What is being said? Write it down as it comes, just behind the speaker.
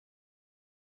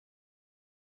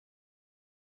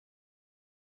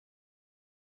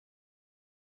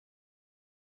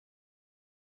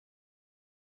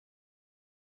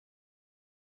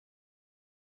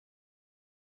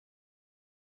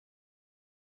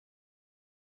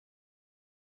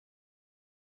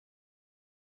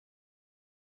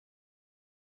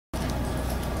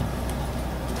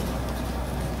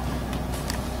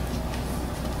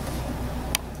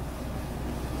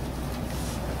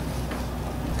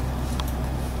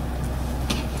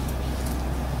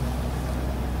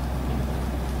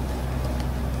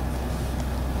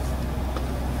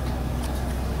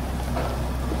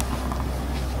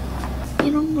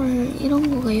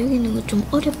단어가 여기 있는 거 좀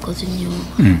어렵거든요.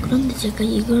 그런데 제가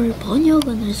이걸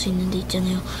번역은 할 수 있는데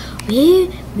있잖아요.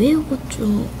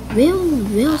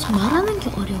 외워서 말하는 게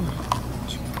어려워요.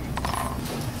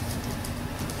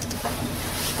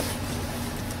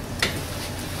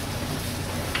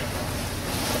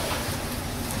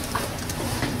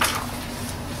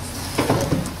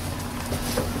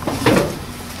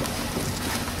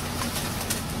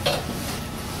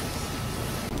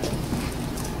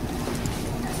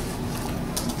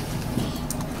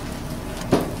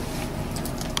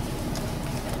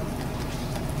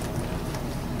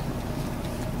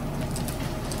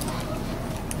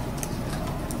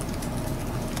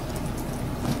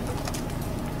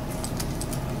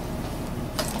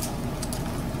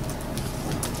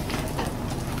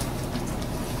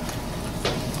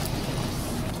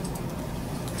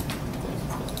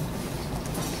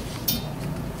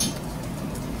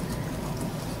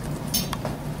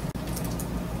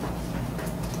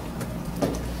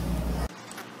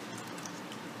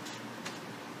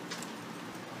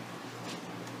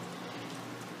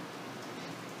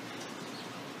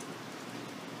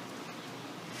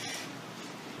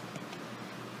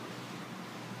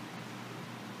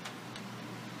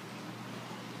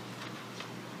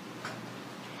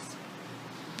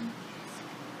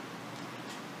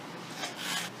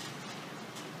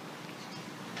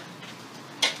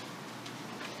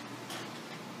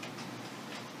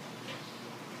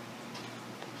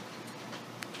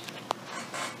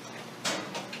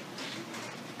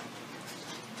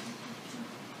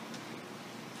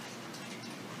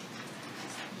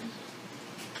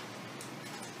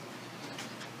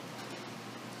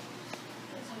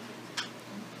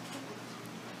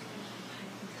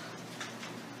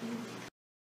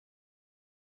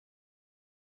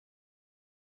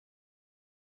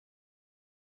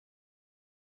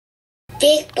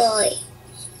 Big boy.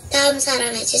 다음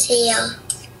사람 해주세요.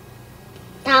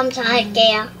 다음 저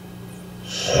할게요.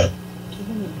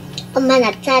 엄마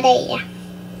나 차례야.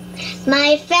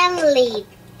 My family.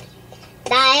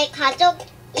 나의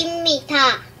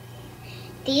가족입니다.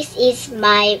 This is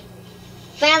my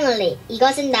family.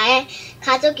 이것은 나의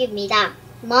가족입니다.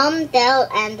 Mom, Dad,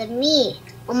 and me.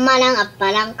 엄마랑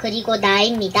아빠랑 그리고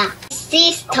나입니다.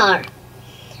 Sister.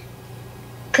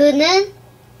 그는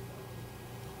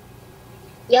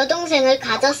여동생을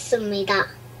가졌습니다.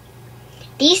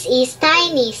 This is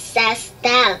Tiny, says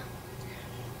Dad.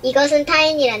 이것은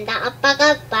타인이란다.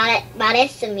 아빠가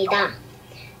말했습니다.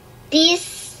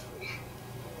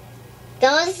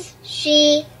 Does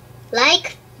she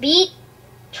like big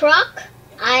truck?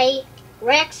 I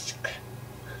asked.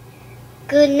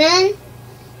 그는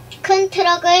큰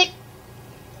트럭을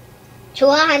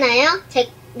좋아하나요?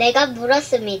 내가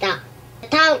물었습니다.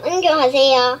 다음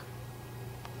응교하세요.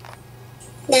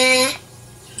 네.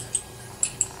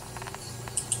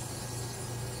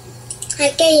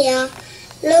 할게요.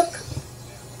 Look,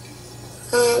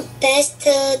 best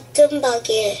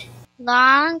tumba길.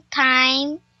 Long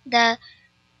time the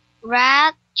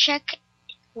red chick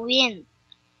win.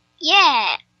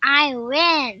 Yeah, I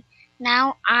win.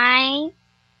 Now I'm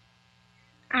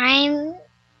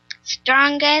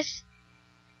strongest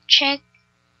chick.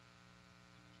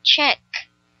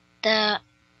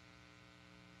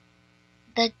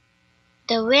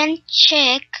 The wind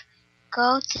chick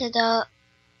go to the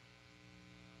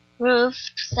roof,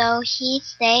 so he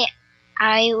say,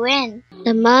 I win.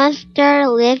 The monster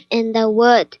lived in the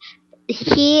wood.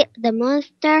 The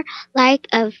monster like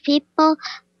a people,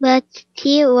 but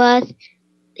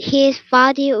his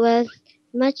body was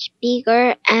much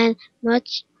bigger and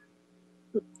much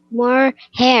more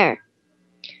hair.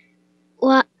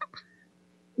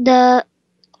 The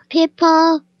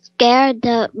people scared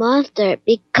the monster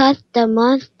because the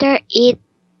monster eat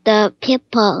the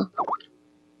people.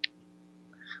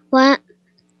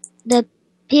 The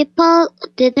people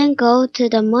didn't go to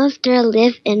the monster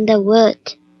live in the wood.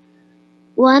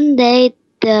 One day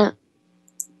the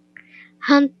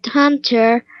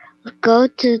hunter go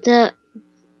to the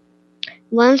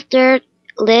monster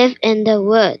live in the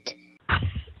wood.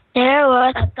 There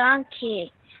was a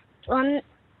donkey. One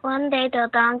day the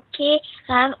donkey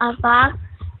have a box.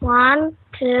 1,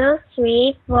 2,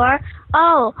 3, 4.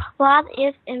 Oh, what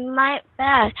is in my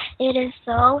bag? It is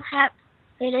so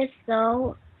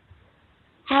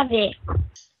heavy.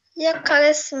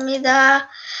 시작하겠습니다.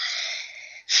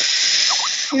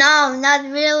 No, not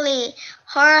really.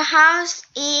 Her house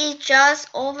is just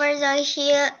over the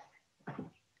hill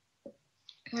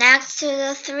next to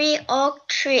the 3 oak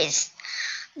trees.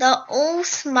 The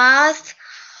oaks must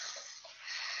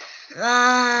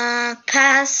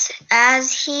pass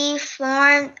as he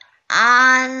formed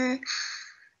on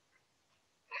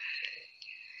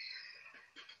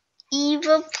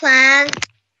evil plan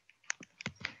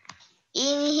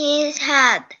in his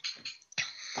head.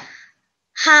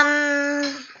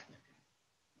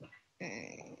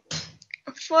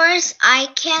 First I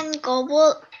can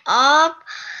gobble up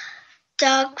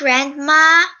the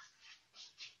grandma,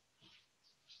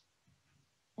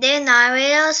 then I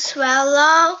will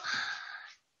swallow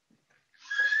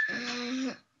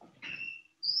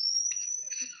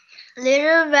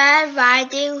Little Red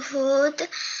Riding Hood,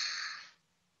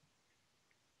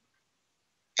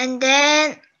 and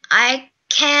then I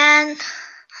can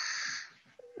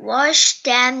wash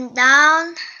them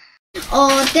down.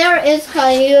 Oh, there is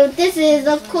Caillou. This is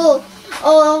a cool.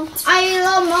 Oh, I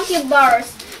love monkey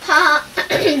bars.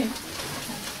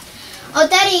 Oh,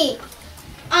 Daddy.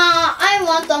 I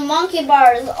want the monkey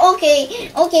bars.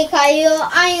 Okay, Caillou.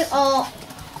 I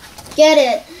get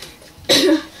it.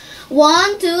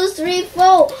 1, 2, 3,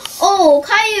 4. Oh,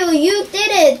 Caillou, you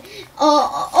did it.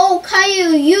 Oh,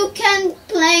 Caillou, you can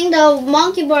play the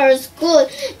monkey bars. Good.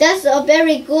 That's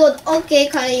very good. Okay,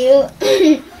 Caillou.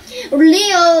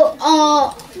 Leo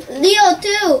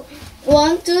too.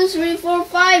 1, 2, 3, 4,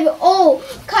 5. Oh,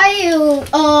 Caillou.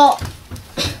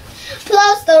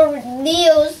 Plus the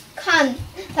Leo's can.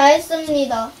 다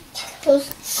했습니다.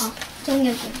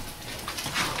 정리해줘.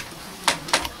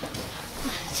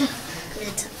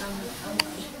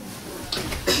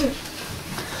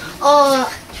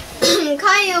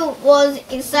 Caillou was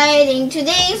exciting.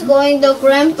 Today is going to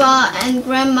Grandpa and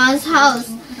Grandma's house.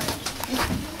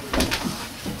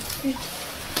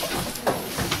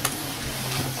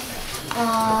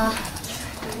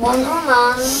 One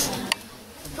woman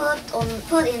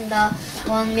put in the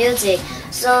one music.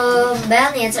 So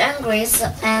man is angry,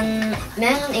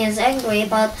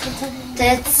 but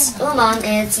that woman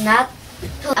is not.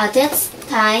 This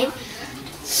time,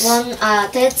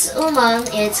 that woman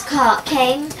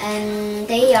came and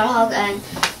they are hug and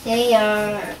they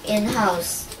are in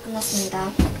house.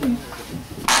 끝났습니다.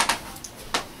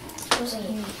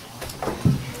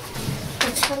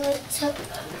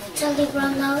 Charlie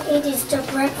Brown, now it is the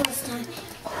breakfast time.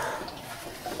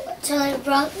 Charlie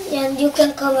Brown, and you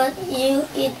can come and you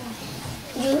eat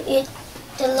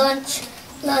the lunch.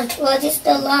 What is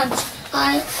the lunch?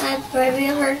 I'm very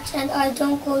hurt and I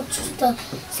don't go to the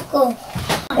school.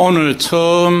 오늘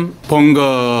처음 본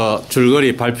거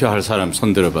줄거리 발표할 사람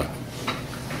손 들어봐.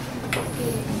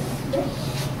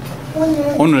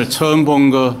 오늘 처음 본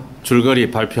거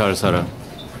줄거리 발표할 사람.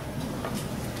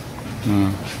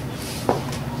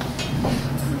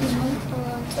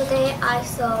 Today I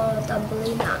saw the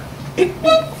ballerina.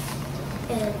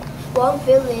 In one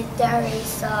village there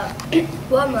is a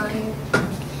woman.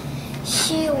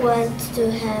 She wants to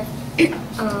have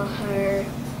her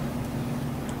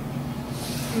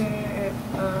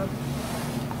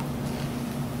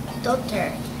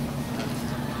daughter.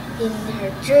 In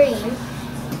her dream,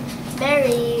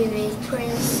 marry with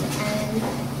prince and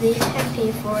live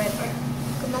happy forever.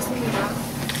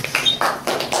 끝났습니다.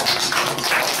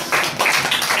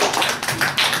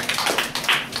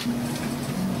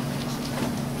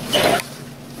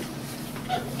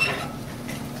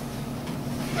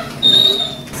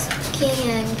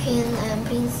 King and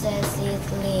princess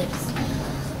lives.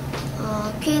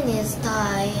 Queen is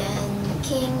die and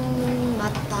king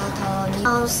맞다 더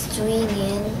house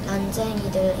주인인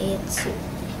난쟁이들 is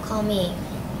coming.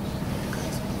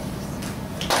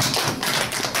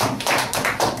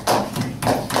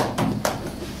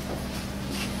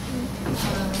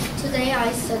 Today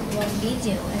I saw one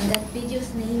video and that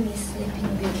video's name is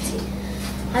Sleeping Beauty.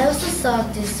 I also saw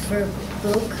this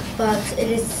book, but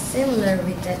it is similar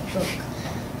with that book.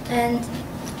 And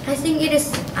I think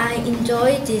I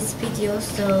enjoyed this video,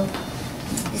 so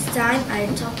this time I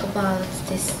talk about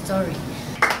this story.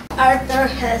 Arthur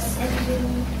has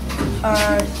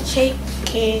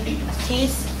shaky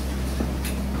teeth.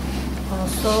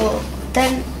 So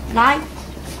then night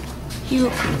he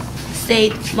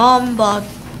said, Mom, but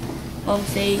Mom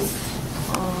says,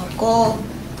 go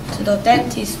to the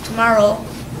dentist tomorrow.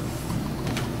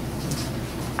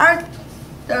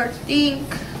 Arthur think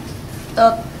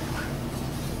the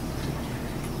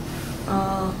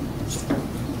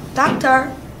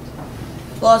doctor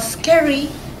was scary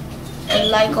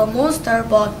and like a monster,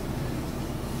 but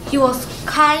he was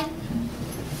kind,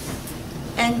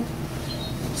 and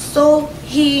so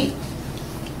he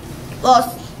was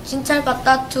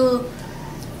칭찬받다 to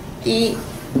the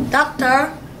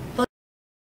doctor.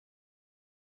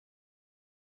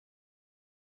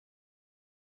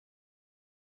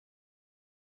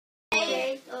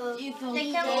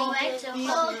 they can go back to home.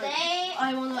 So they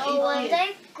When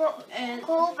they go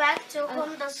back to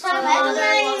home, the sun and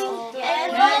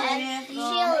she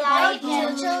lied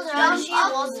to children. She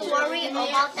was worried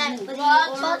about them. But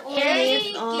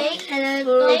they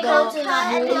go to the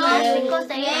house because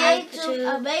they had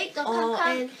to make the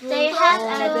cacao. They had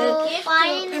to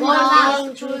find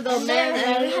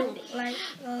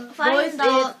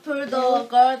the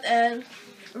guard and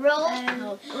road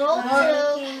to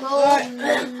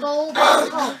go back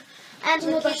home. And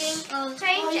the feeling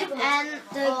strange and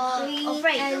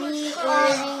afraid.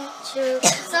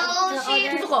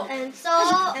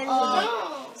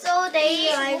 So they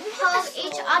hug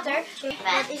each other.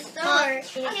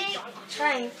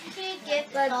 He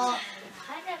gave the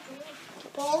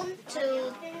bone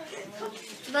to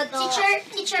the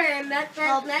teacher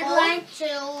Madeline to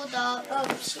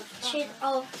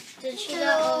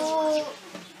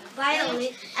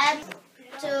Violet and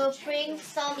to bring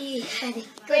some of the to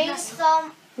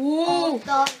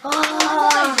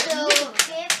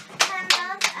give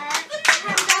handouts and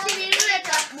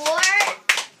more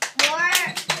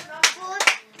food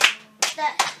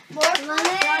more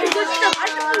이거 진짜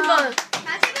 40분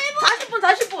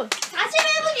 40분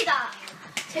 41분이다.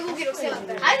 최고 기록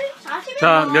세웠다. 41분.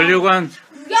 자, 면류관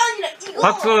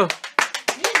박수.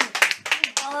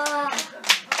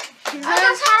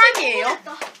 사람이에요?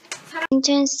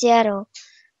 in Seattle.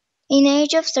 In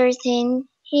age of 13,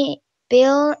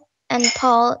 Bill and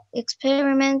Paul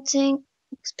experiment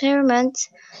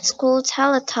school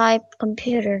teletype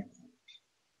computer.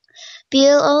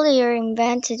 Bill earlier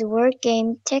invented the word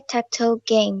game tic-tac-toe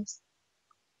games.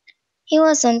 He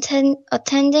was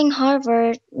attending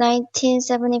Harvard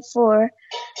 1974,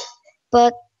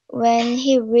 but when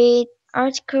he read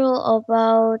article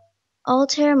about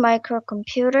Altair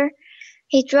microcomputer,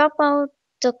 he dropped out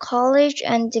the college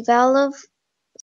and developed